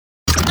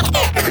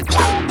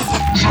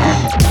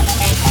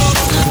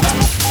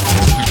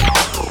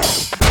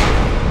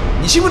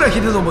西村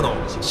秀信の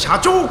社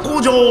長工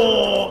場。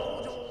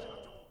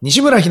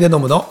西村秀信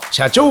の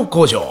社長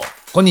工場。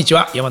こんにち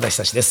は、山田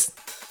久志です。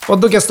ポッ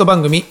ドキャスト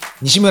番組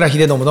西村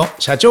秀信の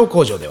社長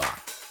工場では、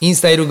イン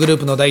スタイルグルー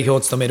プの代表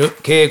を務める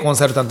経営コン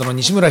サルタントの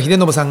西村秀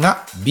信さん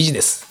がビジ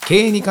ネス、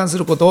経営に関す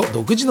ることを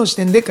独自の視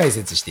点で解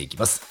説していき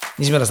ます。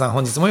西村さん、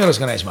本日もよろし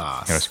くお願いし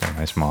ます。よろしくお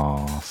願いし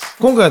ます。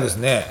今回はです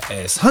ね、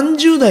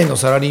30代の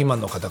サラリーマ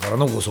ンの方から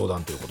のご相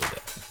談ということ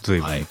で、ず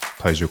いぶん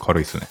体重軽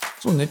いですね。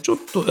そうね、ちょっ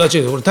と、違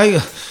う、これ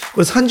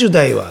30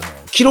代は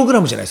キログ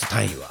ラムじゃないです、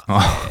単位は。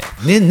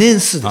年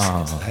数ですね。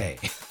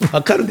はい。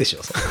わかるでし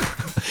ょ。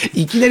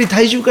いきなり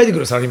体重書いてく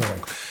るサラリーマン。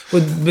こ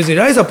れ別に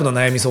ライザップの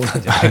悩み相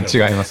談じゃない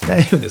の。違いますね。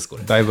大丈夫です、こ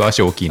れ。だいぶ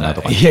足大きいな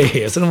とか、ね。い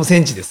や、それもセ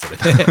ンチです、そ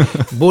れね。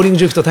ボーリング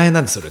場行くと大変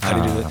なんです、それ。足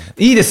りる。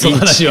いいです、その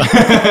話は。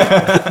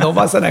伸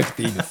ばさなく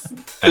ていいです。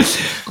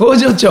工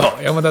場長、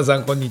山田さ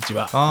ん、こんにち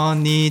は。こ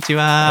んにち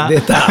は。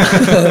出た。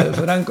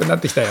フランクになっ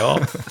てきたよ。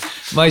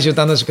毎週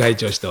楽しく拝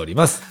聴しており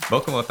ます。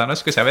僕も楽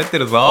しく喋って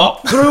る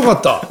ぞ。それはよか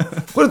った。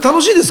これ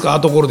楽しいですか？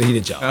ところでヒ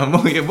デちゃん。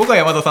僕は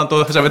山田さん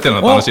と喋ってる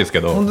のは楽しいです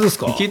けど。本当です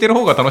か？聞いてる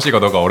方が楽しい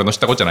かどうかは俺の知っ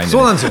たことじゃないんで、ね。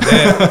そうなんですよね。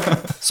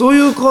そうい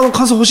う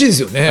感想欲しいで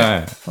すよね。は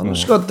い、楽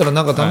しかったら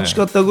なんか楽し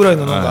かったぐらい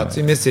のなんか熱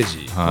いメッセー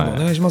ジ、お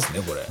願いします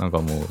ね、これ。なんか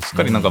もうすっ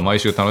かりなんか毎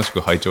週楽し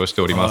く拝聴し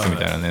ておりますみ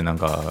たいなね、なん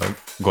か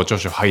ご著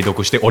書拝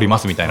読しておりま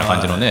すみたいな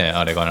感じのね、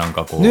あれがなん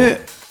かこう。ね、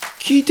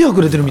聞いては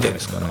くれてるみたいで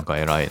すから。なんか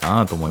偉い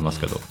なと思います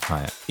けど。は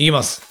い。言い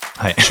ます。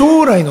はい、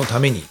将来のた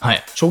めに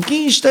貯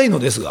金したいの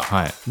ですが、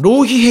はい、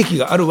浪費癖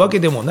があるわけ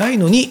でもない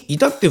のに、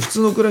至って普通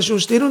の暮らしを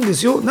しているんで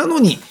すよ。なの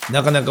に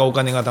なかなかお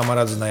金がたま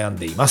らず悩ん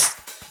でいま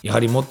す。やは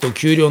りもっと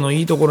給料の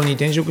いいところに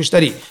転職した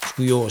り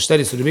副業をした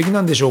りするべき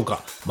なんでしょう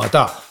か。ま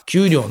た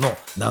給料の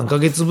何ヶ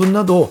月分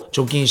などを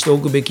貯金してお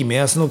くべき目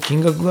安の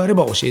金額があれ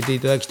ば教えてい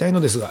ただきたいの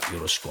ですが、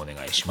よろしくお願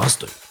いします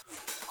という。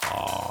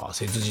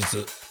切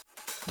実。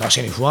確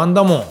かに不安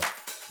だもん。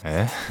い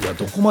や、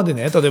どこまで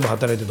ね、例えば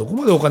働いてどこ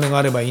までお金が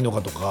あればいいの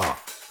かとか、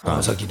こ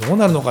の先どう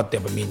なるのかって、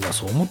やっぱみんな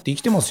そう思って生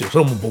きてますよ。そ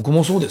れはもう僕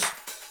もそうです。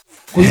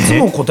これいつ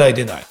も答え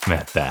出ない。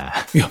やっ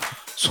た。いや、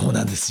そう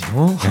なんですよ。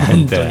本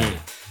当に。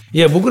い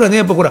や、僕らね、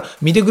やっぱほら、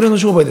見てくれの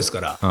商売です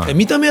から、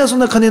見た目はそん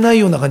な金ない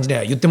ような感じで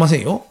は言ってませ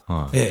んよ。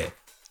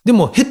で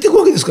も減っていく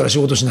わけですから、仕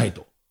事しない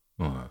と。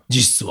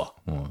実質は。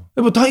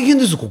やっぱ大変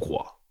です、ここ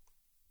は。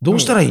どう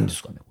したらいいんで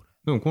すかね、これ。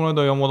でも、この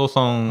間山田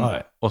さん、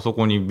あそ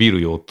こにビル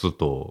4つ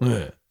と、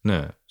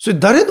ね。それ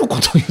誰のこ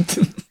と言って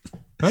んの？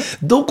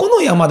どこ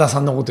の山田さ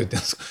んのこと言って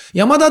るんですか？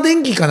山田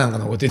電機かなんか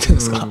のこと言ってるん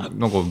ですか？なん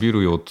かビ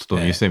ル4つと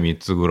店3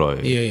つぐら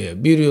い。いや、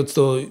ビル4つ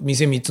と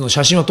店3つの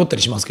写真は撮った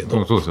りしますけ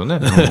ど。そうですよね。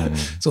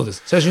そうで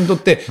す。写真撮っ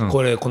て、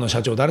この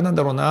社長誰なん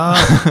だろうな。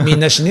みん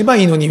な死ねば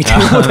いいのにみたい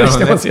なことし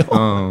てますよ。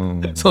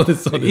そうで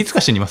す、そうです。いつか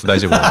死にます、大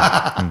丈夫。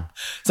さ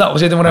あ、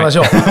教えてもらいまし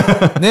ょ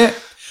う。ね。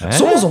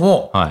そもそ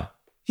も、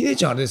ヒデ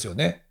ちゃんあれですよ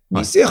ね。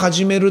店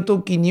始める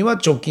ときには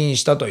貯金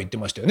したとは言って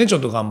ましたよね。ちょ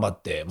っと頑張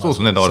って。そうで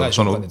すね。だからや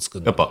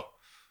っぱ、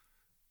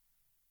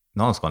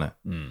なんですかね。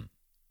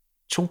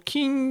貯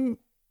金っ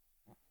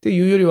てい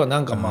うよりはな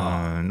んか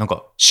なん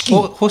か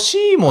欲し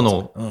いも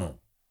の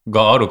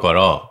があるか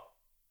ら、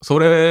そ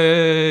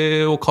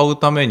れを買う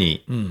ため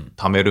に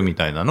貯めるみ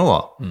たいなの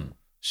は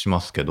し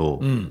ますけ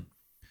ど、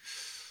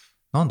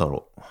なんだ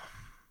ろう。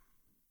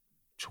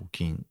貯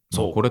金。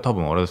これ多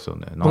分あれですよ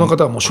ね。この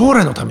方はもう将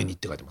来のためにっ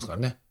て書いてますから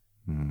ね。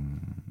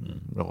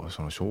だから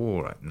その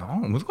将来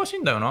難しい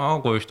んだよな、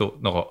こういう人。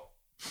な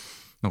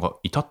んか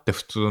至って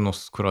普通の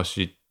暮ら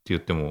しって言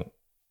っても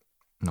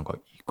なんか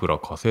いくら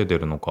稼いで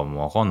るのか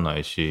も分かんな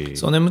いし。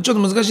そうね、ちょっ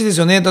と難しいです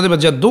よね。例えば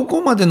じゃあど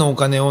こまでのお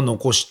金を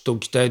残してお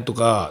きたいと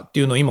かって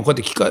いうのを今こうやっ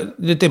て聞か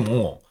れて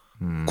も、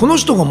この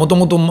人がもと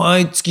もと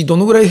毎月ど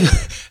のぐらい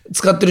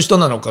使ってる人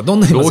なのか、どん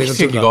な浪費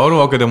癖がある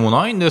わけでも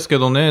ないんですけ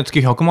どね、月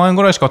100万円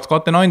ぐらいしか使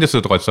ってないんで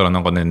すとか言ってたらな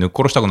んかね、抜っ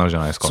殺したくなるじゃ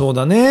ないですか。そう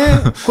だね。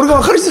これが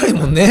分かりづらい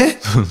もんね。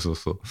そ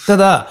う。た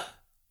だ、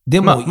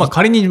でも、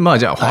仮に、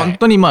じゃあ本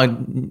当に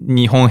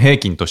日本平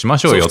均としま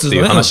しょうよってい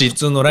う話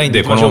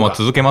でこのまま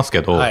続けます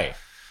けど、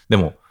で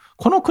も、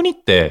この国っ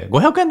て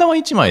500円玉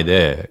1枚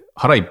で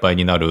腹いっぱい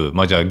になる、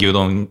じゃあ牛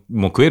丼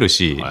も食える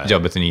し、じゃあ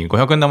別に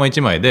500円玉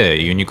1枚で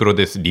ユニクロ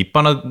です立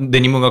派なデ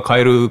ニムが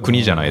買える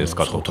国じゃないです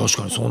かと。確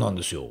かにそうなん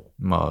ですよ。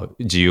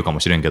自由かも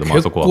しれんけど、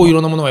結構い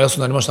ろんなものが安く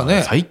なりました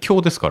ね。最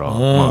強ですから、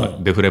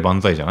デフレ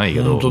万歳じゃないけ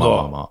ど、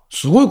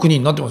すごい国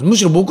になってます。む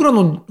しろ僕ら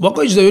の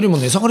若い時代よりも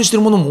値下がりして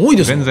るものも多い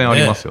ですもんね。全然あ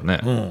りますよね。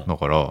だ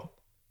から、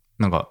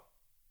なんか、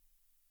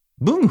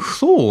分不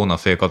相応な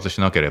生活し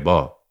なけれ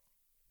ば、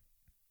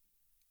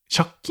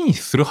借金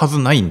するはず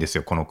ないんです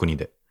よ、この国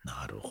で。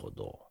なるほ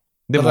ど。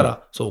だか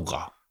ら、そう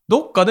か。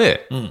どっか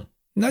で、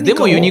で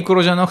もユニク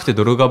ロじゃなくて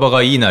ドルガバ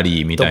がいいな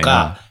り、みたいな。と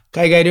か、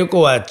海外旅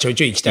行はちょい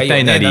ちょい行きたいよ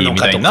ね、なり、み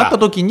たいになった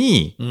時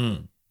に、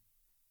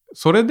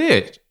それ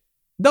で、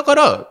だか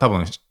ら多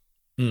分、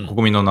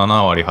国民の7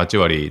割、8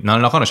割、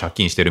何らかの借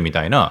金してるみ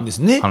たいな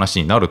話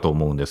になると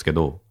思うんですけ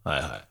ど、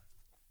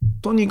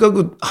とにか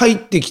く入っ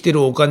てきて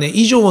るお金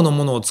以上の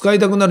ものを使い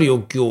たくなる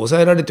欲求を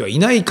抑えられてはい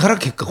ないから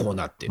結果こう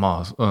なってる。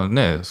まあ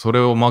ね、それ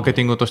をマーケ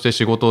ティングとして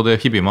仕事で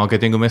日々マーケ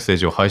ティングメッセー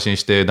ジを配信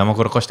してだま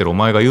くらかしてるお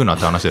前が言うなっ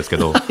て話ですけ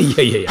どい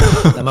やいやいや、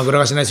だまくら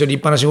かしないですよ。立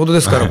派な仕事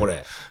ですからこ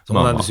れそ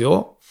うなんですよ、ま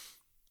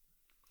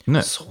あま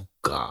あ、ね、そっ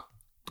か。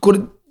これ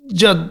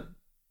じゃあ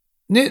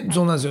ね、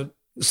そうなんですよ。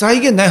再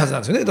現ないはずな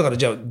んですよね。だから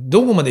じゃあ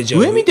どこまでじゃ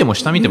あ上見ても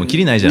下見てもき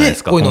りないじゃないで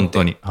すか、ね、本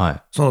当に、は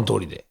い、その通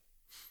りで。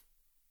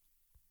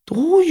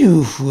どうい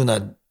う風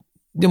な、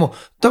でも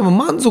多分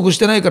満足し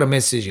てないからメ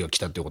ッセージが来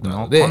たっていうことな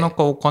ので、なかな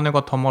かお金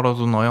がたまら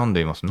ず悩ん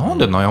でいます。なん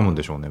で悩むん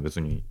でしょうね、別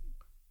に。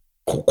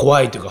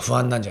怖いというか不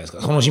安なんじゃないです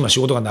か。その今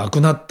仕事がな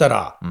くなった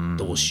ら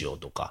どうしよう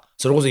とか、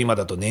それこそ今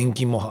だと年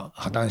金も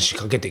破綻し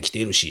かけてきて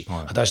いるし、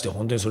はい、果たして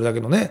本当にそれだけ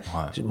のね、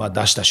はい、ま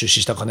あ、出資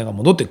した金が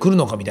戻ってくる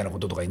のかみたいなこ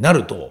ととかにな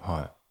ると、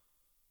はい、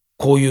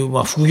こういう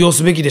まあ副業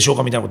すべきでしょう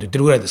かみたいなこと言って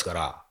るぐらいですか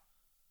ら、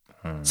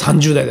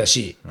30代だ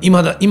し、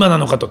今な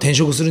のかと転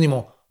職するに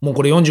も、もう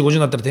これ40、50に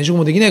なったら転職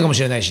もできないかも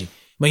しれないし、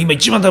まあ、今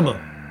一番多分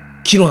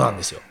岐路なん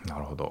ですよ。な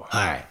るほど。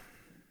はい。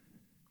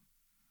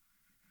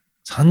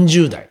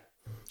30代。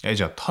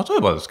じゃあ例え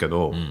ばですけ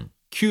ど、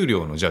給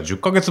料のじゃあ10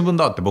ヶ月分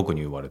だって僕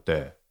に言われ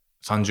て、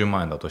30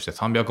万円だとして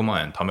300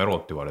万円貯めろっ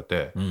て言われ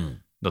て、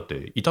だっ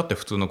て至って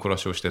普通の暮ら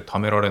しをして貯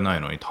められな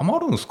いのに貯ま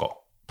るんすか？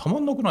貯ま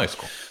んなくないです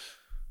か？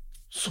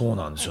そう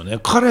なんですよね。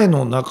彼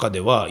の中で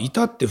は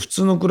至って普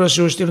通の暮ら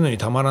しをしてるのに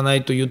たまらな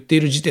いと言ってい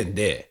る時点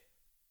で、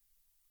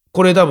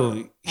これ多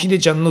分ひで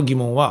ちゃんの疑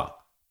問は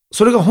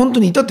それが本当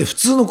に至って普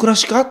通の暮ら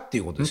しかって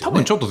いうことですよね。多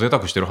分ちょっと贅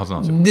沢してるはずな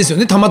んですよ。ですよ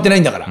ね。たまってな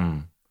いんだか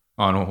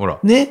ら、ほら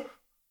ね、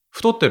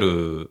太って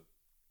る、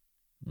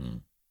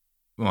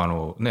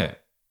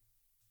ね、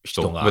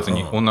人が別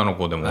に女の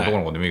子でも男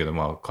の子でもいいけど、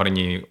まあ仮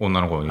に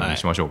女の子に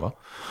しましょうか。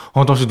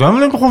私全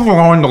然細く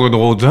ないんだけ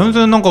ど、全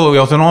然なんか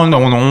痩せないんだ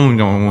も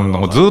ん、な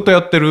んかずっとや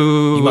ってる。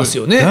います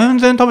よね。全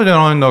然食べて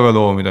ないんだけ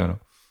ど、みたいな。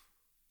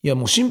いや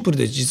もうシンプル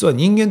で実は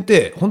人間っ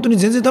て本当に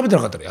全然食べて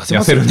なかったら痩せ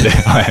ますよね。痩せる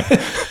んで、はい。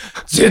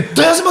絶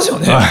対痩せますよ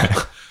ね。はい、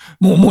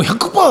もう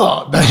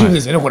 100% 大丈夫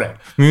ですよね、これ。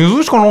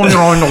水しか飲んで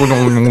ないんだけど、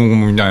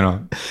みたい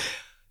な。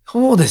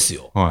そうです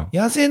よ。はい、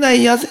痩せないっ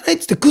て言っ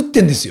て食っ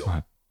てんですよ。は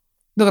い、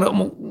だから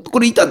もう、こ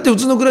れ至って普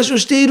通の暮らしを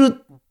しているっ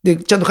て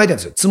ちゃんと書いてあるんで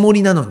すよ。つも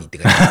りなのにって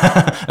書いて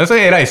ある。そ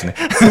れ偉いですね。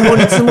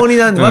つもり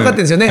なんで分かってるん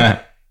ですよね。は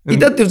い、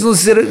至って普通の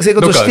生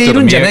活をしてい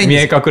るんじゃないんで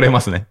す。見え隠れ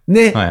ますね。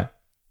ね。はい、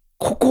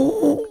ここ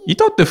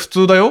至って普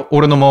通だよ、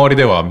俺の周り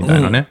では、みた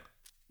いなね。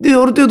で、あ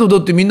る程度だ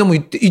ってみんなも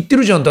言って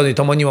るじゃん。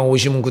たまには美味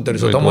しいもん食ったり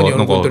さ、たまには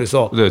食ったり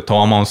さ。で、タ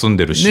ワマン住ん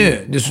でるし。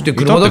ね。で、そして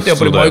車だってやっ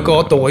ぱりバイク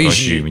あった方がいい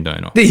し。みた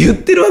いな。って言っ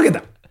てるわけ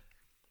だ。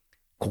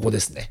ここで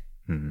すね。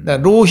だか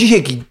ら浪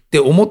費癖って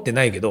思って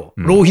ないけど、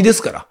浪費で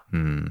すから。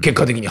結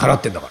果的に払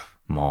ってんだか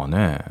ら。まあ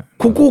ね。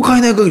ここを変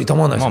えない限りた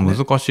まらないですよね。ま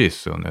あ難しいで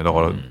すよね。だ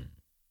から、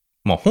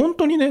まあ本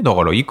当にね、だ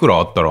からいくら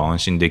あったら安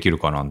心できる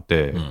かなん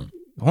て、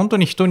本当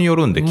に人によ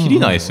るんで、きり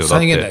ないですよ。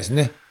再現ないです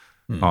ね。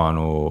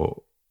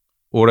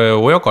俺、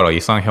親から遺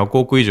産100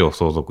億以上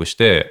相続し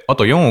て、あ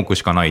と4億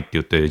しかないって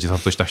言って自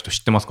殺した人知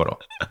ってますから。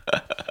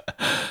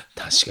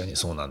確かに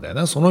そうなんだよ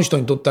な。その人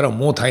にとったら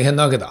もう大変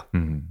なわけだ。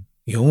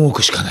4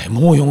億しかない。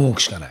もう4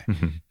億しかない。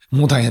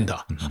もう大変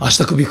だ。明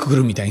日首くく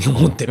るみたいに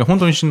思ってる。本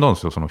当に死んだんで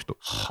すよ、その人。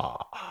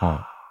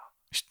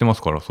知ってま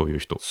すから、そういう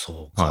人。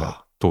そう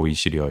か。遠い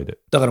知り合いで。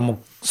だからもう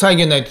再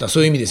現ないってのは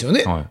そういう意味ですよ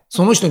ね。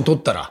その人にとっ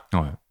たら。だ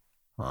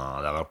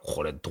から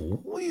これど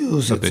うい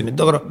う説明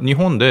だから日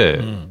本で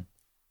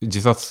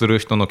自殺する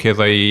人の経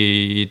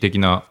済的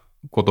な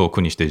ことを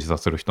苦にして自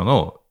殺する人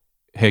の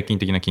平均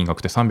的な金額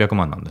って300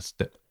万なんですっ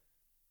て。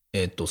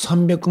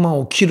300万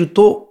を切る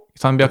と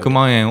300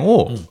万円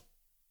を、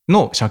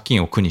の借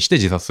金を苦にして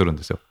自殺するん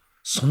ですよ。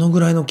そのぐ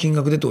らいの金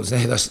額でってことで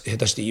すね。下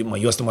手して言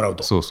わせてもらう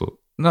と。そうそ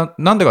う。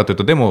なんでかという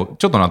と、でも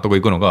ちょっと納得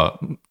いくのが、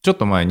ちょっ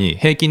と前に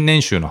平均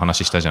年収の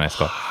話したじゃないです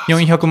か。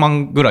400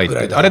万ぐらいっ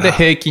て、あれで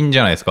平均じ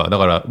ゃないですか。だ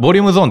からボリ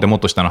ュームゾーンってもっ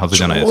と下のはず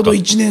じゃないですか。ちょう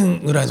ど1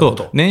年ぐらいのこ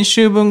と。そう。年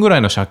収分ぐら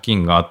いの借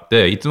金があっ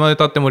て、いつまで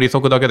経っても利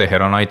息だけで減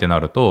らないってな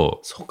る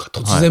と、そうか、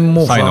突然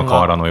もう不安が、サイの河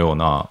原のよう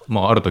な、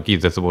まあ、ある時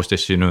絶望して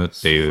死ぬっ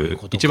ていう、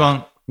一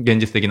番現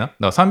実的な。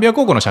だから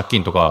300億の借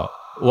金とか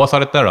負わさ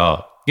れた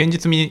ら、現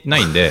実味な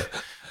いんで、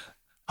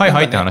はい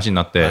はいって話に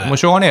なって、もう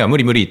しょうがねえや、無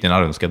理ってな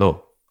るんですけ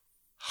ど、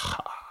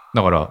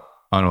だから、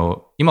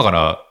今か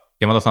ら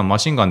山田さんマ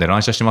シンガンで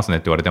乱射しますねっ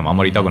て言われてもあん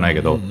まり痛くない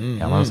けど、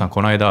山田さん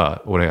この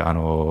間、俺、カッ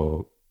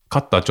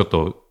ターちょっ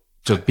と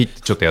ピッ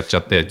てちょっとやっちゃ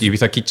って、指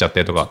先切っちゃっ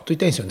てとか、ちょっと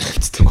痛いんですよね。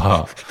と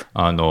か、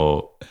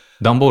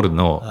段ボール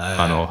の、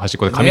端っ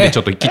こで紙でちょ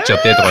っと切っちゃ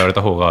ってとか言われ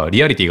た方が、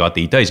リアリティがあって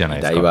痛いじゃな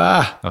いですか。痛い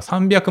わ。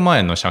300万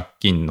円の借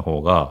金の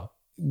方が、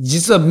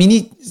実は身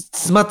に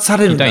詰まさ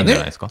れるんだね。痛いんじゃ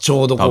ないですか。ち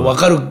ょうどこう分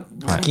かる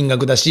金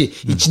額だし、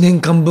1年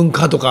間分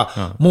かと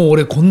か、もう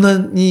俺こんな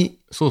に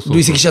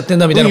累積しちゃってん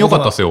だみたいな。よかっ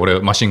たですよ、俺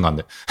マシンガン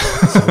で。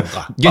そう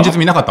か。現実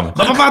見なかったもん。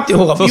バババっていう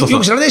方がよ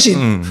く知らないし、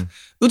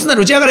撃つな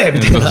ら撃ちやがれみ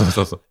たいな。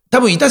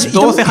多分いたし、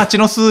どうせ蜂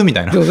の巣み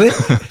たいな。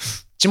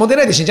血も出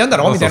ないで死んじゃうんだ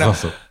ろみたいな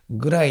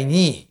ぐらい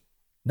に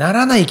な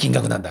らない金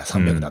額なんだ、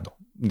300だと。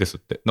ですっ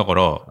て。だか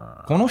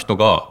ら、この人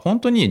が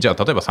本当に、じゃ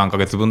あ例えば3ヶ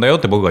月分だよっ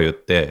て僕が言っ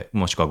て、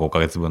もしくは5ヶ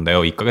月分だ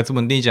よ、1ヶ月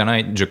分でいいじゃな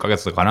い、10ヶ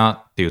月かな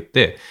って言っ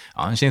て、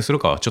安心する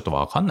かはちょっと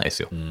わかんないで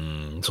すよ。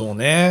そう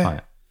ね。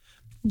は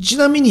い、ち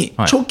なみに、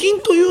貯金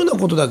というような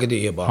ことだけで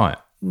言えば、はい、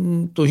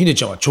ヒデ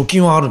ちゃんは貯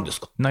金はあるんです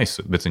か？ないっ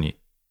す、別に。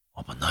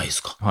ないで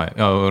すか。はい。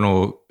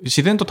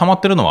自然と溜まっ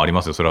てるのはあり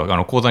ますよ。それ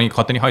は、口座に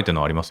勝手に入ってるの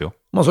はありますよ。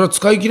それは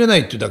使い切れな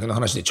いっていうだけの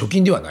話で貯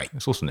金ではない。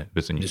そうですね、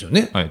別に。ですよ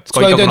ね。はい、使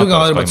いたい時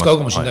があれば使う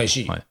かもしれない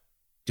し。はい。っ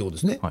てこと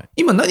ですね。はい、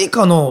今何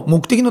かの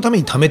目的のため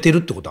に貯めてる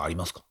ってことはあり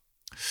ますか？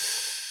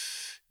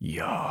い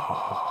やー。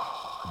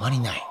あまり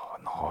ない。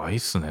ないっ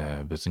す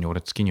ね。別に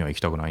俺月には行き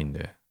たくないん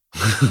で。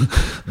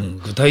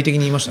具体的に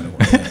言いましたね、こ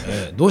れ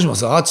ね。どうしま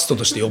す？アーティスト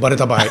として呼ばれ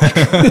た場合。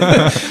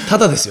た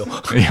だですよ。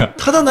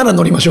ただなら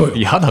乗りましょうよ。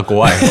やだ、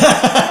怖い。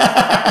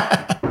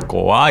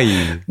怖い。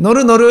乗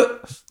る。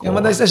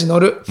山田久志乗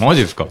る。マ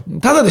ジですか？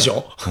ただでし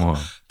ょ？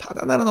た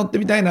だなら乗って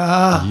みたい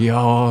な。いや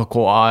ー、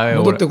怖い。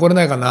戻ってこれ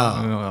ないか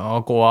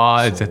な。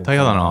怖い。絶対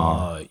やだ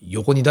な。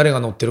横に誰が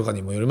乗ってるか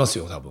にもよります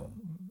よ、多分。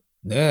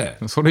ね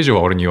え。それ以上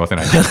は俺に言わせ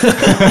ない。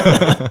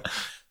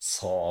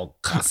そ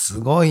うか、す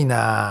ごい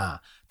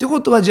な。ってこ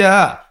とはじ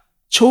ゃあ、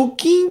貯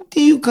金っ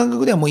ていう感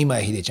覚ではもう今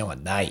やヒデちゃんは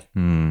ない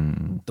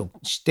と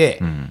して、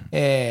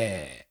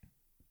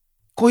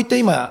こういった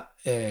今、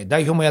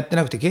代表もやって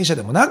なくて経営者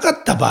でもなか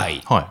った場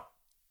合、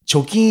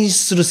貯金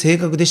する性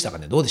格でしたか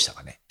ね？どうでした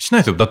かね？しな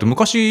いですよ。だって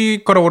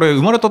昔から俺、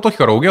生まれた時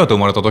から、おぎゃーと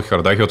生まれた時か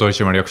ら代表取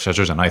締役社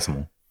長じゃないですも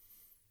ん。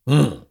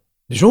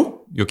でし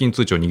ょ？預金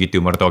通帳握って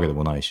生まれたわけで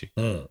もないし。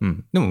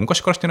でも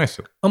昔からしてないです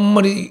よ。あん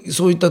まり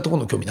そういったとこ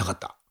ろの興味なかっ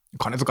た。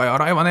金遣い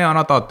荒いわね、あ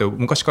なたって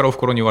昔からお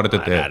袋に言われて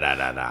て。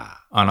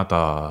あな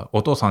た、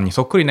お父さんに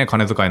そっくりね、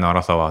金遣いの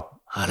荒さは。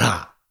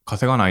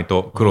稼がない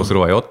と苦労する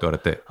わよって言わ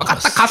れて。分か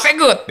った、稼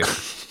ぐって。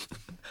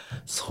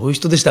そういう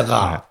人でした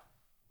か。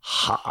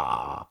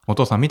お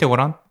父さん見てご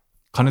らん。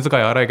金遣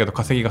い荒いけど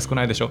稼ぎが少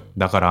ないでしょ。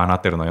だからああな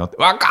ってるのよって。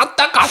分かっ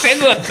た、稼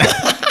ぐって。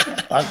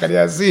分かり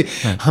やすい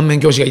反面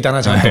教師がいた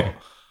な、ちゃんと。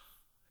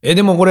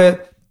でもこ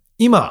れ、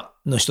今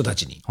の人た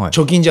ちに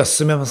貯金じゃあ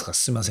進めますか、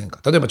進めませんか？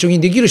例えば貯金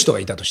できる人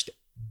がいたとして。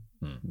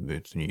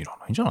別にいら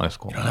ないんじゃないです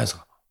か。いらないです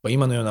か。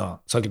今のよう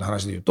なさっきの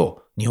話で言う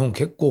と、日本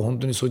結構本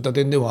当にそういった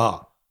点で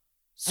は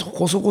そ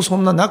こそこそ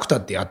んななくた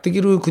ってやってい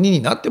ける国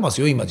になってま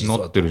すよ、今実は。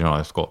なってるじゃない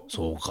ですか。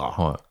そう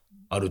か。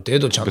ある程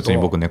度ちゃんと。別に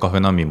僕ネカフ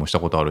ェ難民もした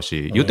ことある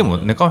し、言っても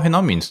ネカフェ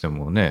難民って言って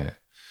もね、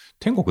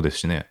天国です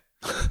しね。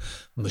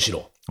むし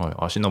ろ。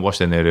足伸ばし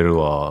て寝れる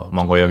わ、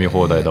漫画読み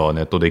放題だわ、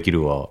ネットでき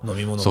るわ、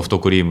ソフ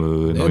トクリー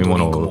ム、飲み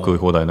物食い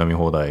放題、飲み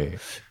放題。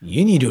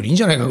家にいるよりいいん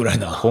じゃないかぐらい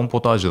な。コーン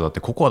ポタージュだって、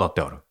ココアだっ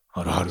てある。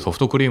ソフ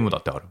トクリームだ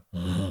ってある。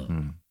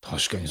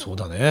確かにそう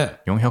だね。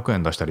400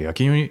円出したら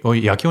焼きお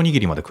にぎ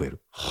りまで食え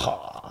る。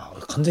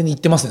完全に言っ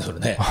てますね、それ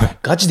ね。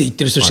ガチで言っ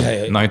てる人しか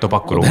い。ナイトパ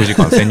ック6時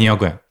間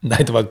1200円。ナ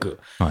イトパック。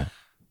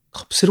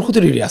カプセルホ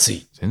テルより安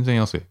い。全然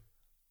安い。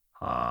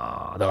だ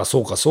から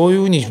そうか、そうい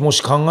うふうにも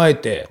し考え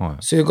て、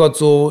生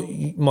活を、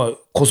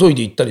こそい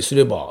でいったりす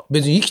れば、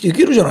別に生きてい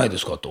けるじゃないで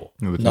すかと。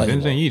別に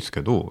全然いいです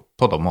けど、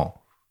ただ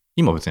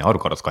今別にある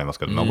から使います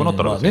けど、なくなっ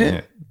たら別に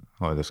ね、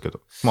あれですけど、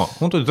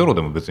本当にゼロ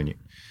でも別に、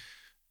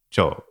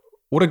じゃあ、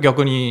俺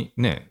逆に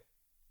ね、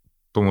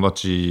友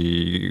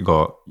達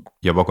が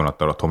やばくなっ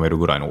たら止める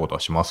ぐらいのことは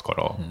しますか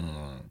ら、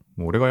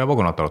もう俺がやば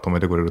くなったら止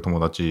めてくれる友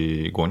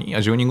達5人や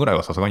10人ぐらい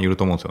はさすがにいる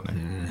と思うんですよね。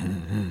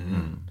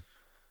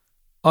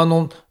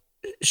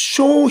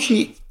消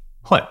費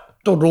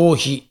と浪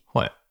費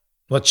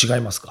は違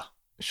いますか？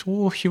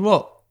消費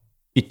は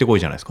行ってこい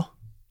じゃないですか。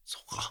そ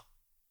うか。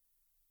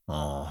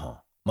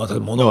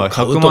物を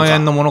買うとか。100万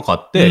円のもの買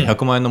って、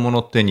100万円のもの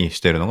を手にし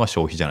てるのが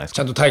消費じゃないですか。ち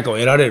ゃんと対価を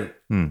得られ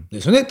る。で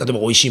すよね。例えば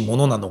美味しいも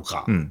のなの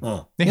か。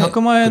で、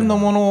100万円の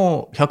もの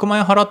を、100万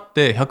円払っ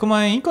て、100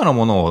万円以下の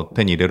ものを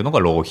手に入れるの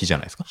が浪費じゃ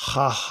ないですか。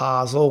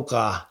そう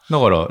か。だ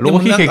から、浪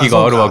費癖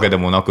があるわけで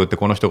もなくって、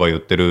この人が言っ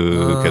て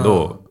るけ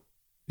ど、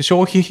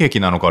消費癖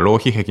なのか浪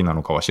費癖な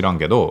のかは知らん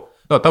けど、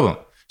だから多分、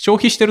消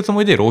費してるつも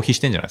りで浪費し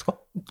てんじゃないですか。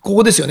こ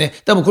こですよね。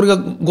多分これが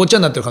ごっちゃ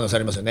になってる可能性あ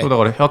りますよね。だか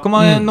ら100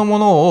万円のも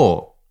の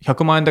を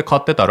100万円で買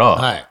ってた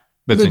ら、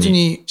別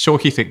に消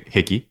費癖、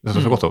そ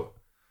れこそ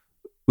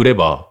売れ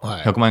ば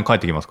100万円返っ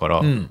てきますか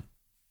ら、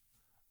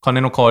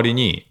金の代わり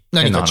に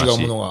何か違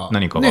うものが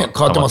何かが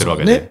溜まってるわ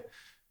けで、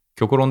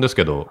極論です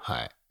けど、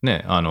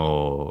ね、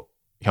100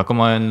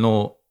万円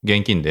の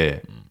現金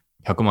で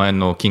100万円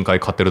の金塊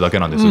買ってるだけ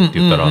なんですって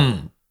言ったら、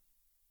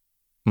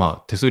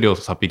手数料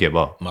さっ引け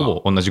ば、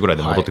ほぼ同じぐらい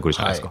で戻ってくるじ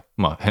ゃないですか。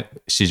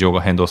市場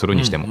が変動する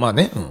にしても。わ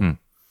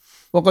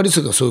かりやす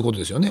いがそういうこと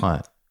ですよね。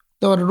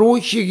だから浪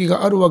費益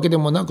があるわけで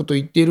もなくと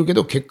言っているけ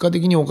ど、結果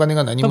的にお金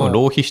が何も。多分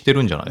浪費して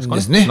るんじゃないですか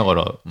ね。だか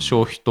ら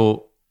消費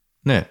と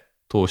ね、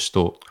投資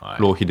と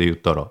浪費で言っ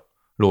たら、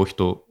浪費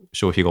と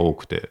消費が多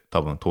くて、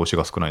多分投資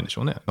が少ないんでし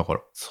ょうね。だか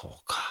ら。そう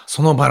か。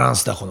そのバラン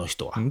スだ、この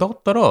人は。だ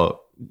ったら、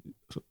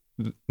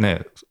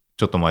ね、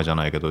ちょっと前じゃ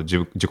ないけど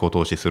自己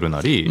投資する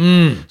なり、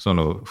そ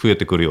の増え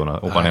てくるような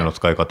お金の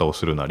使い方を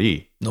するな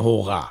り、の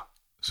方が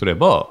すれ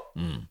ば、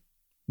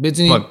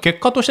別に、まあ、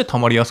結果として貯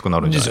まりやすくな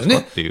るんじゃないで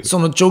すかっていう。そ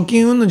の貯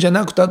金云々じゃ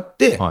なくたっ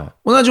て、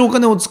同じお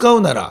金を使う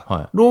な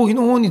ら、浪費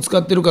の方に使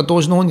ってるか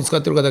投資の方に使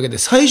ってるかだけで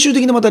最終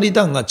的にまたリ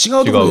ターンが違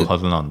うところで違うは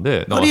ずなん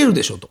で、あり得る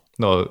でしょと。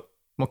だから、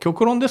まあ、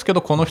極論ですけ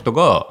ど、この人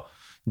が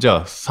じゃ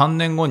あ3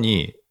年後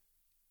に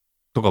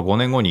とか5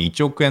年後に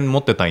1億円持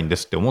ってたいんで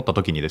すって思った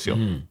時にですよ、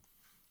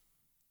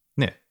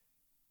ね、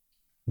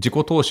自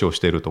己投資をし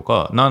ていると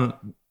か、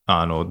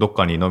どっ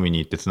かに飲みに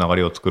行ってつなが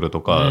りを作る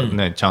とか、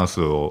ね、チャン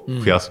スを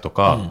増やすと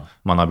か、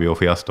学びを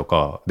増やすと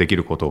か、でき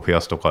ることを増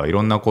やすとか、い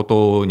ろんなこ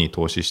とに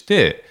投資し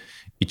て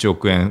1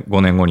億円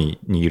5年後に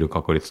握る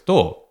確率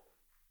と、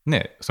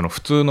ね、その普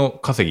通の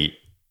稼ぎ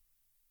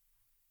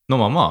の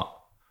まま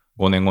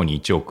5年後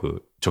に1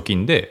億貯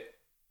金で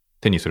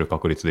手にする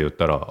確率で言っ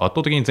たら圧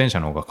倒的に前者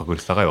の方が確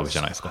率高いわけじ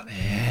ゃないですか。そうだ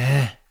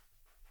ね。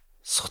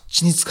そっ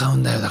ちに使う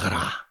んだよ、だから。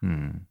だ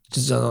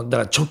か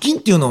ら貯金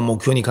っていうのを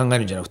目標に考え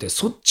るんじゃなくて、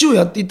そっちを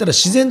やっていったら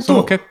自然とそ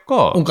の結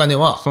果お金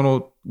はそ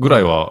のぐら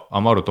いは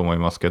余ると思い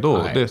ますけ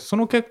ど、でそ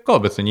の結果は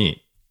別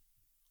に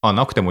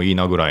なくてもいい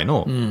なぐらい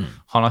の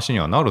話に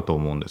はなると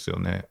思うんですよ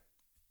ね。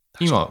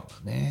今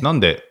なん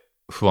で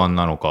不安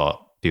なのか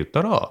って言っ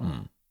たら、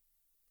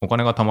お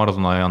金が貯まらず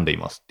悩んでい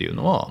ますっていう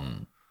のは、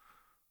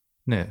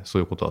ね、そ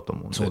ういうことだと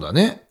思うんで。そうだ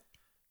ね。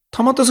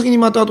貯まった先に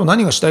またあと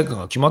何がしたいか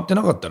が決まって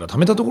なかったら、貯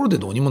めたところで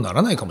どうにもな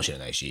らないかもしれ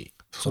ないし、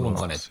そのお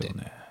金って。だ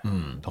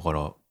か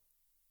ら、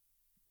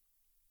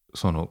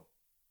その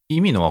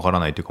意味のわから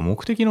ないというか、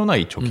目的のな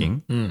い貯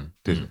金っ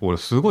て、俺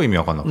すごい意味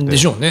わかんなくて。で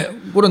しょうね。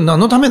これ何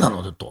のためな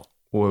のと。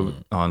俺、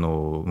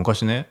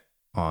昔ね、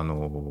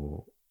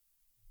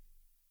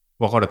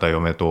別れた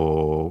嫁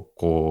と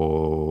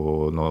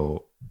子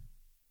の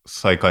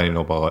再会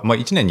の場合、まあ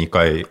1年に1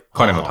回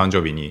彼の誕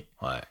生日に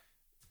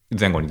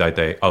前後に大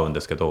体会うん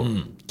ですけど、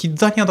キッ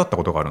ザニアだった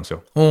ことがあるんです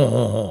よ。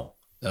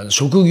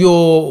職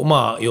業、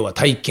まあ要は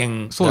体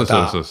験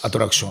型アト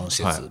ラクション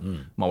施設。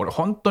まあ俺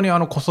本当に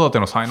子育て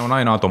の才能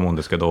ないなと思うん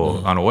ですけ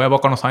ど、親バ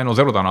カの才能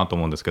ゼロだなと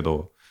思うんですけ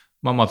ど、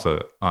まあま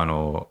ずあ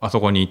そ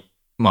こに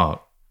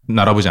まあ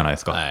並ぶじゃないで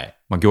すか。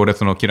まあ行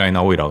列の嫌い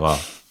なオイラが。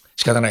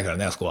仕方ないから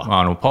ね、あそこは。パ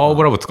ワーオ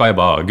ブラブ使え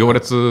ば行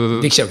列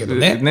できちゃうけど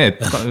ね。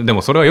で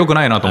もそれは良く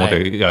ないなと思っ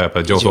て、やっぱ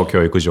り上層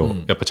教育上、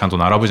やっぱちゃんと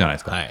並ぶじゃないで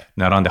すか。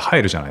並んで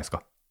入るじゃないです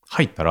か。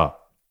入ったら、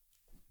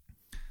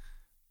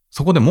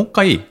そこでもう一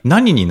回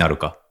何になる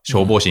か、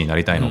消防士にな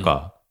りたいの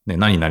か、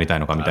何になりたい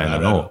のかみたいな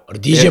のを。あれ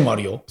DJ もあ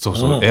るよ。そう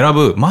そう、選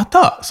ぶ。ま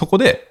たそこ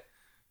で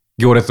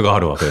行列があ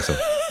るわけですよ。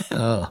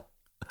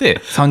で、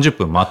30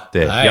分待っ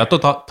て、やっと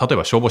例え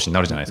ば消防士に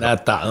なるじゃないですか。な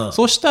った。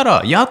そした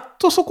ら、やっ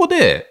とそこ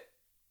で、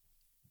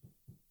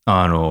シャ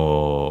ッ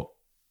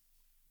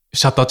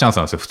ターチャンス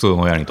なんですよ、普通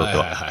の親にとって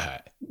は。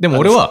でも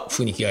俺は、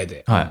服に着替え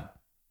て。ま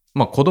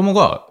あ子供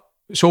が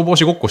消防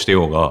士ごっこして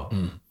ようが、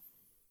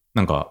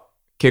なんか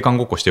警官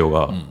ごっこしてよう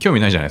が、興味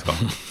ないじゃないですか。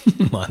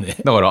まあね。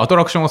だからアト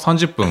ラクションを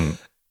30分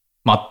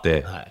待っ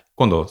て、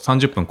今度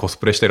30分コス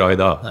プレしてる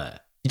間、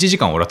1時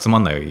間俺はつま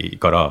んない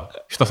から、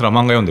ひたすら漫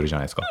画読んでるじゃ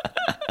ないですか。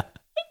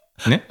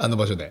ね。あの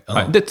場所で。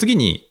で、次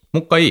に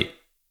もう一回、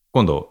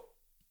今度、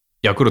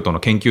ヤクルトの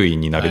研究員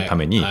になるた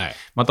めに、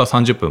また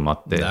30分待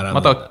って、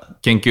また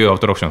研究ア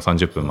トラクション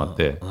30分待っ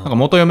て、なんか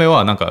元嫁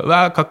はなんか、う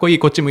わーかっこいい、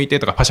こっち向いて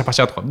とか、パシャパ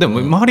シャとか、でも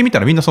周り見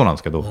たらみんなそうなんで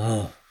すけど、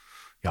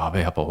や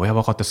べえ、やっぱ親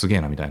バカってすげ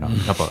えなみたいな、や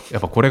っ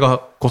ぱこれが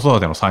子育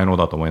ての才能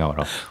だと思いなが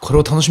ら、これ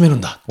を楽しめる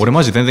んだ。俺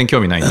マジ全然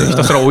興味ないんで、ひ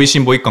たすらおいし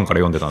んぼ一巻か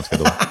ら読んでたんですけ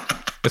ど、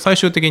で最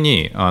終的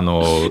に、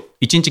1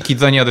日キッ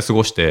ザニアで過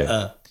ごして、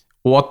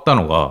終わった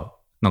のが、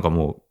なんか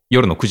もう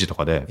夜の9時と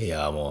かで、い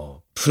やも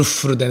う、フル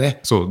フルでね。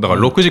そう、だか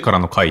ら6時から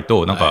の回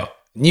と、なんか、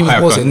2部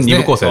構成ですね。2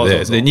部構成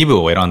で、で、2部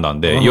を選んだん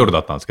で、夜だ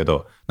ったんですけ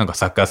ど、なんか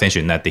サッカー選手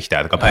になってき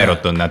たとか、パイロ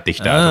ットになってき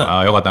たとか、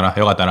ああ、よかったな、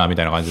よかったな、み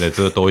たいな感じで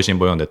ずっと美味しん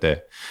ぼ読んで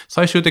て、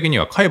最終的に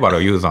は貝原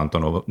雄山と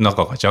の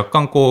仲が若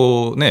干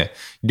こうね、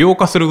良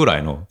化するぐら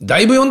いの。だ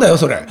いぶ読んだよ、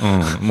それ。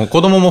もう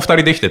子供も2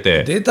人できて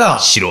て、出た。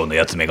素人の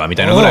やつめが、み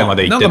たいなぐらいま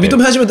で行ってて。なんか認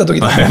め始めた時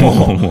だ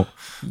もう。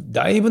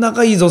だいぶ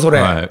仲いいぞ、それ。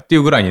ってい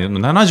うぐらいに、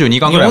72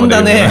巻ぐらいまで読ん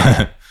だ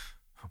ね。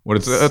俺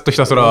ずっとひ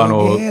たすらあ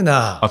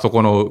そ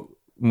この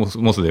モス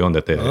で読ん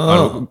でて、こ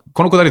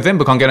のくだり全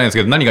部関係ないんです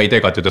けど、何が言いた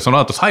いかって言って、そ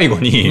の後最後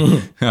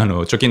に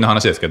貯金の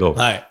話ですけど、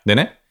で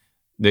ね、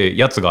で、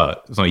やつ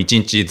がその1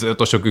日ずっ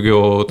と職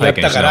業体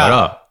験しなが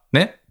ら、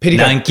ね、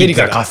何キッ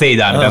ザ稼い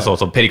だみたいな、そう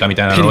そう、ペリカみ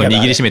たいなのを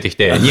握りしめてき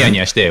て、ニヤニ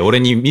ヤして、俺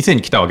に店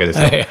に来たわけで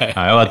すよ。よ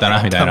かった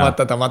な、みたいな。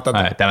たまった。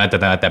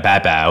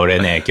パパ、俺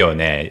ね、今日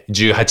ね、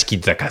18キ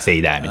ッザ稼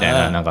いだ、みたい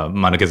な、なんか、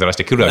間抜けずらし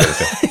てくるわけで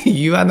すよ。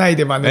言わない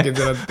で間抜け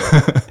ずらって。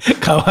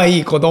かわい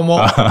い子供。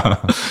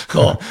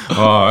そう。よ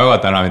かっ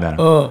たな、みたい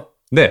な。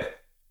で、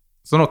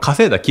その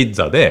稼いだキッ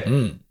ザで、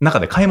中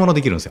で買い物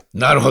できるんですよ。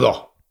なるほど。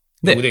よ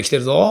くできて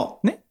るぞ。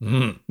ね。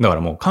だか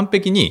らもう完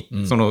璧に、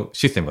その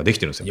システムができ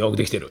てるんですよ。よく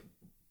できてる。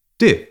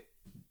で、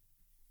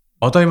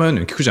当たり前のよう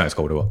に聞くじゃないです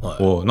か、俺は。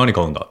お何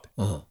買うんだって。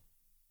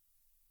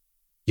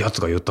や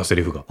つが言ったセ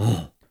リフが。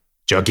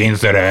貯金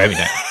するみたいな。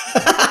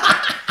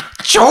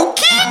貯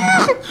金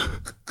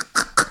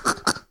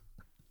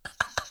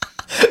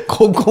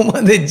ここ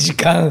まで時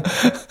間、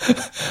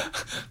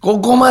こ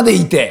こまで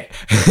いて、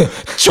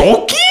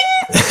貯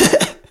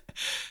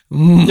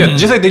金いや、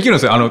実際できるんで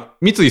すよ。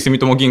三井住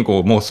友銀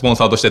行もスポン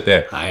サーとして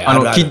て、は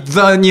い、キッ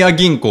ザニア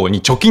銀行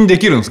に貯金で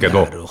きるんですけ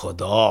ど。なるほ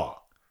ど。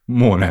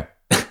もうね。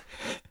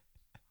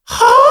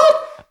は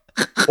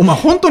ぁお前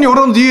本当に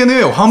俺の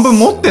DNA を半分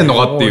持ってんの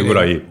かっていうぐ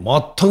らい。ね、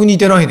全く似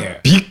てないね。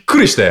びっ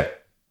くりし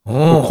て。コ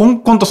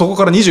ンコンとそこ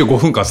から25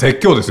分間説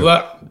教ですよ。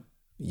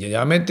いや、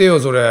やめてよ、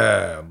そ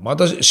れ。ま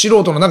た素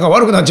人の仲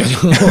悪くなっちゃうじゃ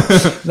ん。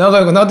仲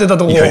良くなってた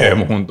とこ。いや、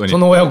もう本当に。そ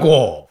の親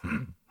子。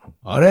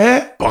あ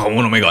れバカ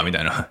者めがみ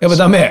たいな。やっぱ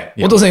ダメ。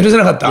お父さん許せ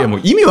なかった。いや、も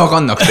う意味わか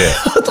んなくて。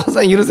お父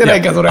さん許せな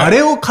いか、それ。あ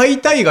れを買い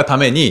たいがた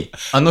めに、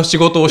仕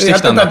事をして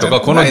きたんだと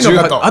か、この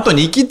18、あと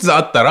2キッズあ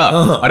った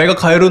ら、あれが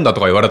買えるんだと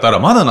か言われたら、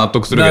まだ納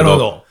得するけ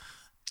ど、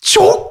貯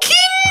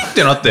金っ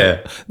てなっ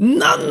て、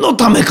何の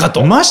ためか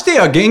と。まして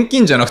や現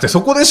金じゃなくて、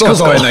そこでしか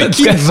使えない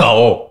キッザ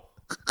を、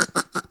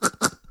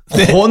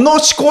この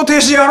思考停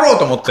止やろう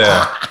と思って。思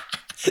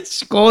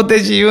考停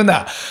止言う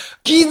な。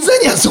キッザ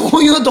にはそ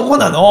ういうとこ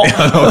なの？いや、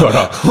だか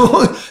ら。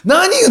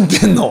何言っ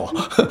てんの？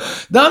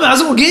ダメ、あ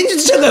そこ現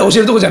実社会教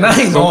えるとこじゃな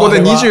いの？そこ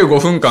で25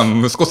分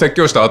間息子説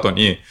教した後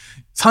に、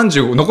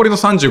残りの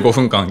35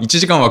分間、1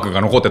時間枠が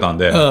残ってたん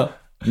で、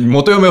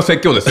元嫁を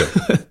説教ですよ。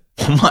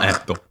お前、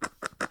と。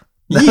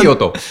いいよ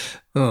と。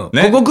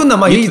ね、ここ来んな、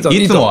まあいいと。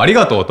いつもあり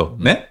がとうと。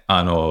ね。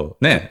代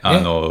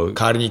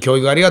わりに教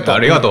育ありがとう。あ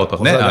りがとう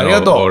と。ね。あり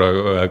がとう。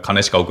俺、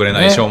金しか送れ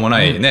ない、しょうも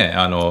ないね。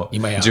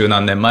十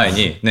何年前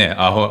に、ね、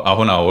ア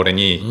ホな俺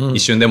に、一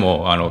瞬で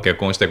も、結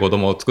婚して子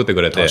供を作って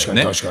くれて、ね。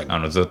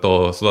ずっ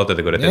と育て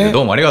てくれて、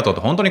どうもありがとう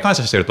と、本当に感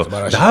謝してると。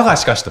だが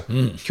しかしと、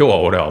今日は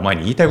俺はお前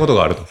に言いたいこと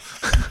があると。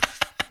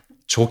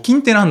貯金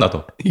ってなんだ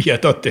と。いや、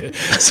だって、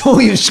そ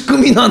ういう仕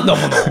組みなんだ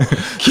もの。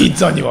キッ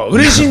ザには。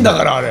嬉しいんだ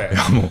から、あれ。い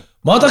や、もう。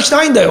また来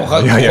たいんだよ、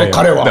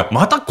彼は。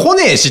また来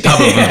ねえし、多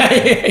分。い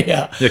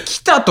や、来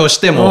たとし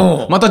て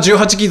も、また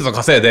18キッズ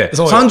稼いで、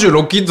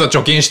36キッズは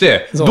貯金し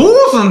て、どう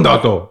すんだ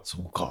と。そ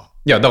うか。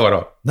いや、だか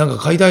ら。なんか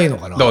買いたいの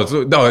かな。だか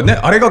らね、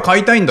あれが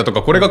買いたいんだと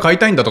か、これが買い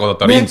たいんだとかだっ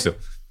たらいいんですよ。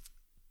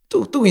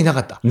特にな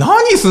かった。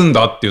何すん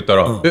だって言った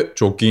ら、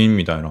貯金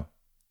みたいな。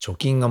貯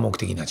金が目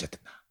的になっちゃって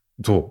んだ。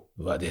そ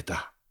う。うわ、出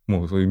た。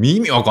もう、そういう意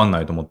味わかん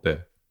ないと思っ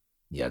て。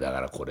いや、だ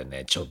からこれ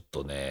ね、ちょっ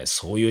とね、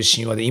そういう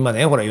神話で、今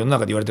ね、ほら世の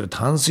中で言われてる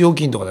タンス預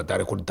金とかだって、あ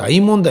れこれ大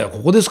問題はこ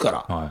こですか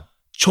ら。は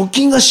い、貯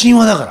金が神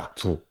話だから。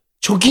そう。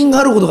貯金が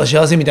あることが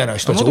幸せみたいな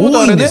人たち多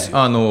いんですよ。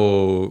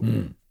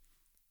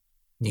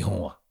日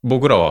本は。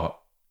僕らは、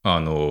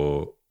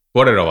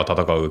我らは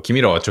戦う、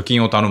君らは貯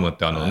金を頼むっ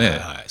て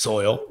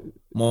そうよ。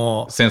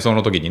もう。戦争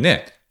の時に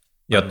ね、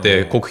やっ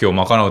て国費を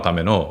賄うた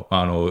めの、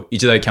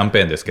一大キャン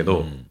ペーンですけ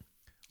ど。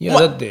いや、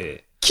だっ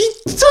て、キッ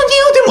ザニ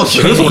アでもす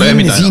るそれ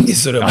みたいな。いいんで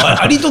す、それ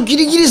は。アリとキ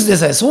リギリスで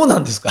さえそうな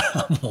んですか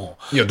ら、も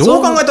う。いや、ど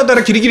う考えた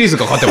らキリギリス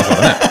が勝ってますか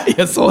らね。い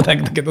や、そうだ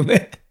けど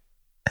ね。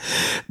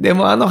で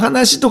も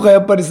話とかや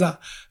っぱりさ、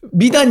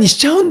美談にし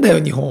ちゃうんだ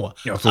よ、日本は。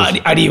いや、そう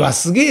アリは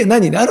すげえ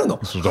何になるの。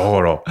だ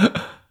から。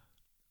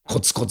コ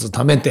ツコツ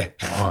貯めて、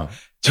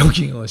貯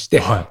金をし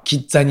て、キ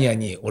ッザニア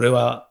に俺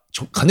は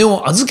金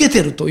を預け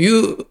てると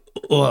いう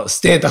ス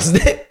テータス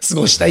で過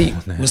ごしたい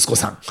息子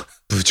さん。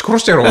ぶち殺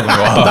してやろう、僕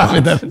は。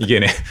ダメ。い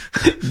けね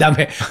え。ダ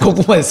メ。こ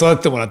こまで育っ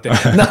てもらって。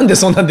なんで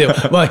そんなんだよ。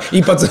まあ、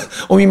一発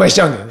お見舞いしち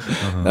ゃうんだよ。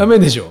ダメ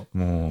でしょ。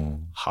も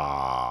う。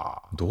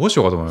はあ。どうし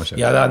ようかと思いましたよ。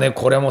いやだね、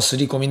これも刷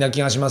り込みな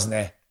気がします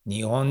ね。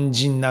日本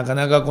人なか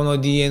なかこの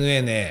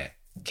DNA ね、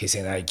消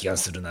せない気が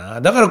するな。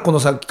だからこ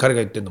のさっき彼が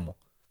言ってるのも、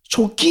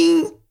貯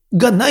金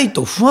がない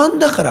と不安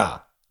だか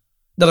ら、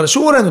だから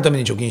将来のため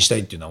に貯金した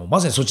いっていうのはもうま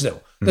さにそっちだ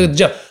よ。だけど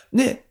じゃあ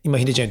ね、今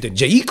ヒデちゃん言ってる、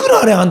じゃあいく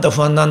らあれあんた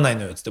不安になんない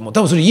のよっつっても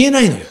多分それ言え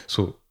ないのよ。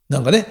そう。な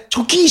んかね、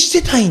貯金し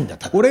てたいんだ。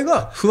俺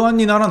が不安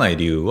にならない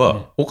理由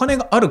は、お金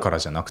があるから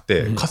じゃなく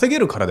て、稼げ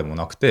るからでも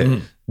なくて、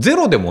ゼ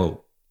ロで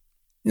も、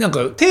なんか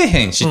底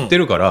辺知って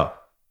るから、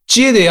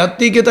知恵でやっ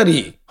ていけた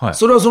り、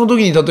それはその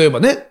時に例えば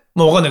ね、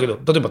まあわかんないけど、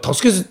例えば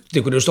助け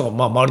てくれる人が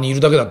まあ周りにいる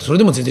だけだってそれ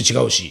でも全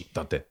然違うし。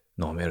だって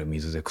飲める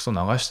水でクソ流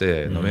し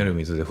て、飲める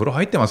水で風呂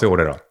入ってますよ、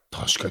俺ら。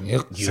確かにね。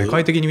世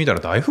界的に見たら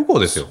大富豪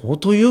ですよ。相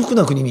当裕福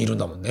な国にいるん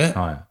だもんね。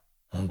は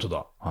い。本当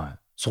だ。はい。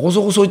そこ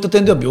そこそういった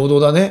点では平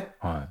等だね。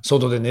はい。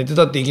外で寝て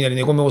たっていきなり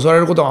猫目襲われ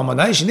ることはあんま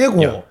ないしね、こ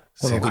う。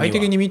世界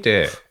的に見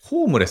て、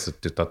ホームレスって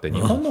言ったって、日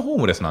本のホー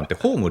ムレスなんて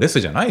ホームレ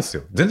スじゃないです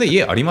よ。全然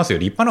家ありますよ。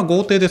立派な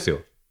豪邸ですよ。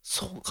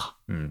そうか。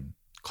うん。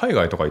海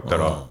外とか行った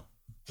ら、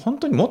本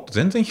当にもっと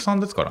全然悲惨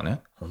ですから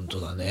ね。本当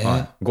だね。は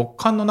い、極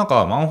寒の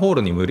中、マンホー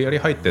ルに無理やり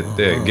入ってっ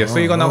て、下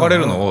水が流れ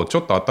るのをちょ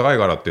っとあったかい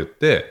からって言っ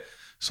て、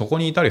そこ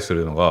にいたりす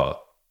るのが、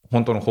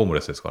本当のホーム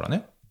レスですから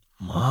ね。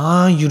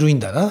まあ、緩いん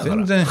だな。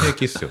全然平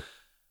気っすよ。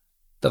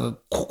だから、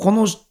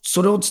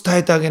それを伝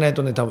えてあげない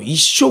とね、多分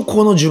一生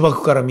この呪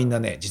縛からみんな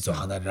ね、実は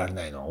離れられ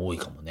ないのは多い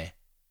かもね。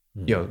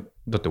いや、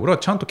だって俺は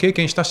ちゃんと経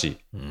験したし。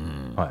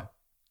は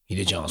い。ヒ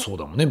デちゃんはそう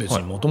だもんね。別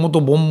にもとも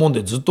とボンボン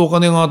でずっとお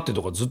金があって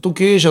とか、ずっと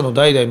経営者の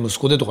代々息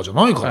子でとかじゃ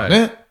ないから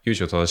ね。優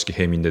秀正しき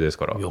平民でです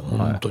から。いや、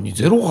本当に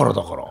ゼロから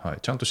だから。はい。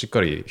ちゃんとしっ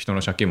かり人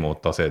の借金も負っ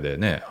たせいで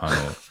ね、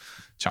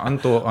ちゃん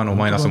と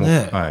マイナスも、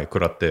食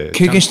らって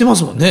経験してま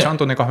すもんね。ちゃん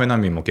とネカフェ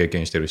難民も経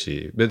験してる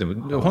し、で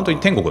も本当に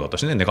天国だった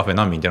しね、ネカフェ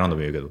難民って何度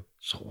も言うけど。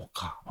そう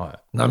か。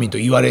難民と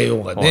言われよ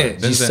うがね、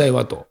実際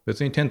はと。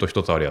別にテント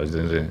一つありゃ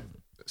全然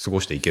過ご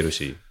していける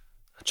し。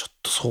ちょっ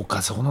とそう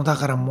か、だ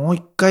からもう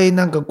一回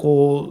なんか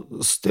こ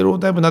う、ステレオ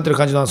タイプになってる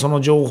感じのその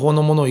情報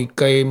のものを一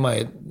回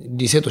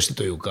リセットして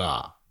という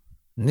か、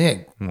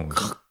ね、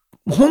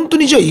本当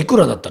にじゃあいく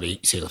らだったら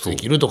生活で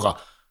きるとか、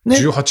ね。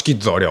18キッ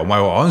ズありゃお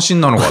前は安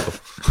心なのかと。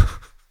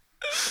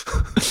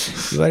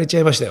言われちゃ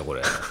いましたよ、こ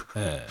れ。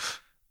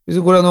別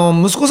にこれ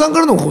息子さんか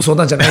らのご相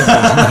談じゃないんです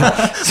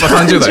けど、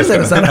30代ですからね。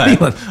のサラリ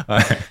ーマン。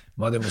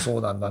まあでもそ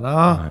うなんだ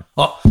な。ち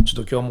ょっ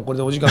と今日はもうこれ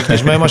でお時間来て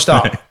しまいまし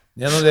た。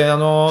なので、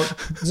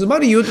ズバ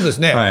リ言うとです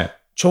ね、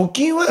貯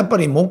金はやっぱ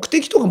り目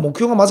的とか目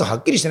標がまずは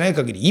っきりしてない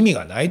限り意味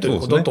がないという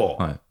ことと、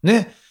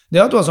ね。で、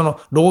あとは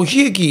浪費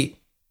益、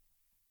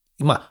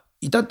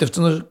至って普通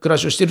の暮ら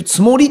しをしている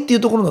つもりってい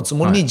うところのつ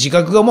もりに自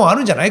覚がもうあ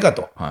るんじゃないか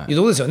というとこ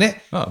ろですよ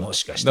ね。も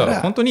しかしたら。だか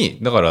ら本当に、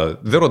だから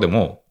ゼロで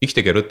も生き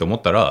ていけるって思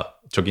ったら、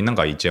貯金なん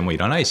か1円もい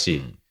らない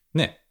し、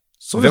ね。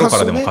ゼロか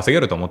らでも稼げ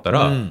ると思った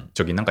ら、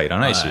貯金なんかいら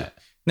ないし、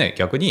ね、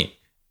逆に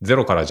ゼ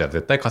ロからじゃ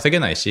絶対稼げ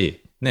ない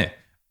し、ね、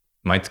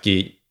毎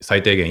月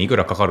最低限いく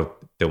らかかる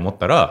って思っ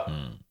たら、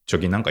貯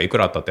金なんかいく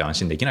らあったって安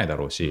心できないだ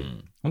ろうし、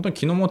本当に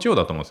気の持ちよう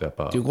だと思うんですよ、やっ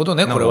ぱ。ということ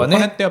ね、これはね。お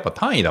金ってやっぱ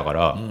単位だか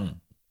ら、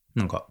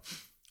なんか、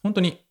本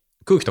当に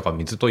空気とか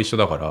水と一緒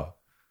だから、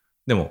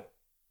でも、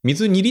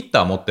水2リッ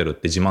ター持ってるっ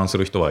て自慢す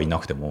る人はいな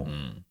くても、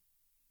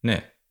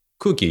ね、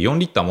空気4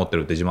リッター持って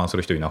るって自慢す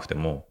る人いなくて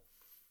も、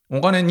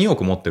お金2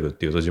億持ってるっ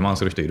ていうと自慢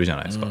する人いるじゃ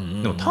ないですか。で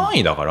も単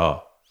位だか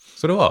ら、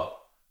それは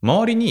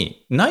周り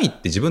にないっ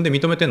て自分で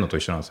認めてんのと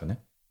一緒なんですよね。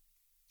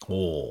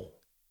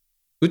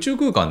宇宙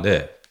空間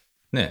で、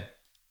ね、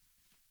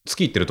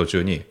月行ってる途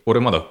中に、俺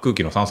まだ空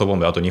気の酸素ボン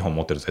ベあと2本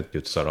持ってるぜって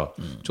言ってたら、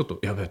ちょっと、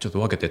やべえ、ちょっと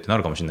分けてってな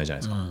るかもしれないじゃな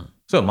いですか。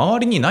それは周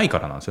りにないか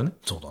らなんですよね。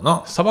そうだ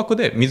な。砂漠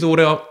で水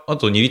俺はあ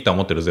と2リッター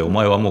持ってるぜ、お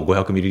前はもう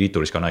500ミリリット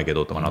ルしかないけ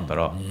どとかなった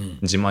ら、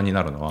自慢に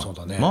なるのは、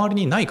周り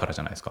にないから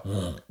じゃないですか。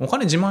お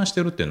金自慢し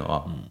てるっていうの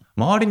は、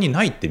周りに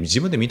ないって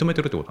自分で認め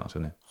てるってことなんです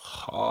よね。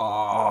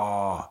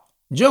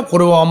じゃあこ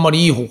れはあんま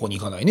りいい方向に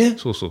行かないね。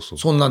そ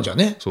んなんじゃ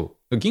ね。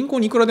銀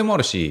行にいくらでもあ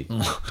るし、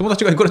友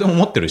達がいくらでも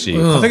持ってるし、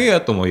稼げや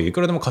ともいく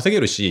らでも稼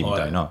げるし、み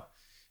たいな。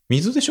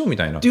水でしょみ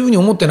たいな。っていうふうに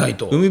思ってない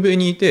と。海辺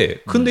にい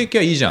て、汲んでいき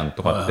ゃいいじゃん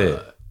とかって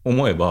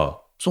思え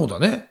ば、そうだ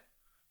ね。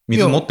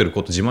水持ってる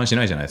こと自慢し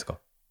ないじゃないですか。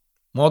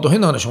あと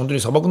変な話、本当に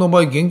砂漠の場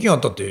合、現金あ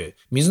ったって、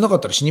水なかっ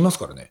たら死にます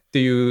からね。っ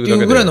ていうだけ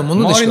で、ぐらいのも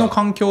のでしか周りの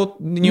環境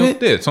によっ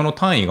て、その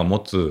単位が持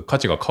つ価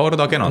値が変わる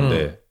だけなん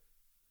で、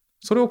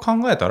それを考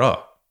えた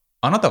ら、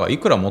あなたがい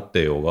くら持っ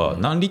てようが、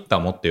何リッター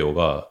持ってよう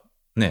が、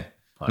ね、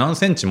何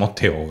センチ持っ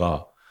てよう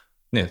が、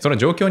ね、それは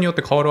状況によっ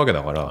て変わるわけ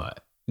だから、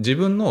自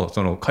分の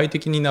その快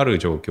適になる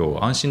状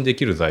況、安心で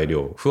きる材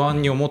料、不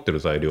安に思ってる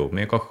材料を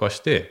明確化し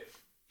て、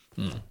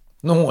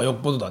の方がよっ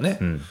ぽどだね。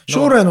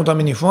将来のた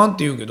めに不安っ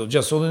て言うけど、じ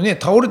ゃあそれね、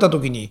倒れた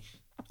時に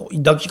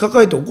抱きか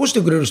かえて起こし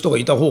てくれる人が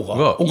いた方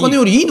が、お金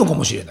よりいいのか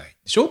もしれない。で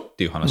しょっ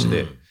ていう話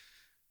で、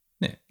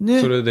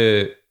それ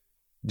で、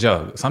じゃ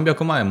あ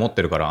300万円持っ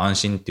てるから安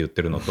心って言っ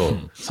てるのと、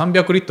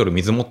300リットル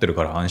水持ってる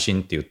から安心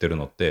って言ってる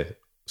のって、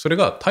それ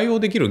が対応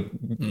できる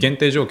限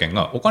定条件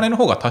が、お金の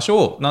方が多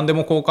少何で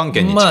も交換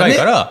権に近い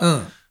から、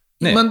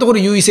今のところ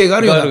優位性が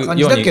あるような感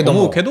じだけど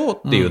も、思うけど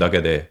っていうだ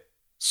けで、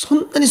そ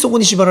んなにそこ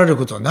に縛られる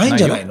ことはないん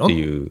じゃないのって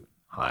いう、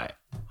わ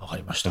か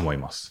りました。思い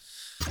ます。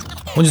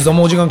本日は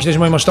もうお時間来てし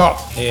まいました。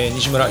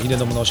西村秀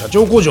信の社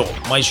長工場、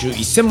毎週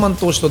1000万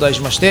投資と題し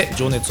まして、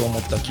情熱を持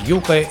った起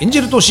業家へエンジ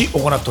ェル投資を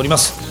行っておりま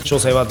す。詳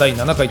細は第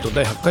7回と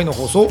第8回の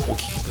放送をお聞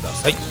きくだ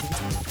さい。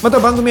ま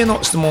た番組へ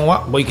の質問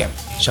はご意見、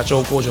社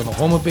長工場の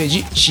ホームペー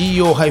ジ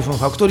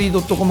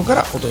CEO-factory.com か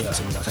らお問い合わ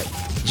せください。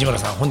西村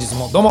さん、本日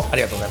もどうもあ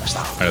りがとうございまし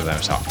た。ありがとうござい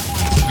ました。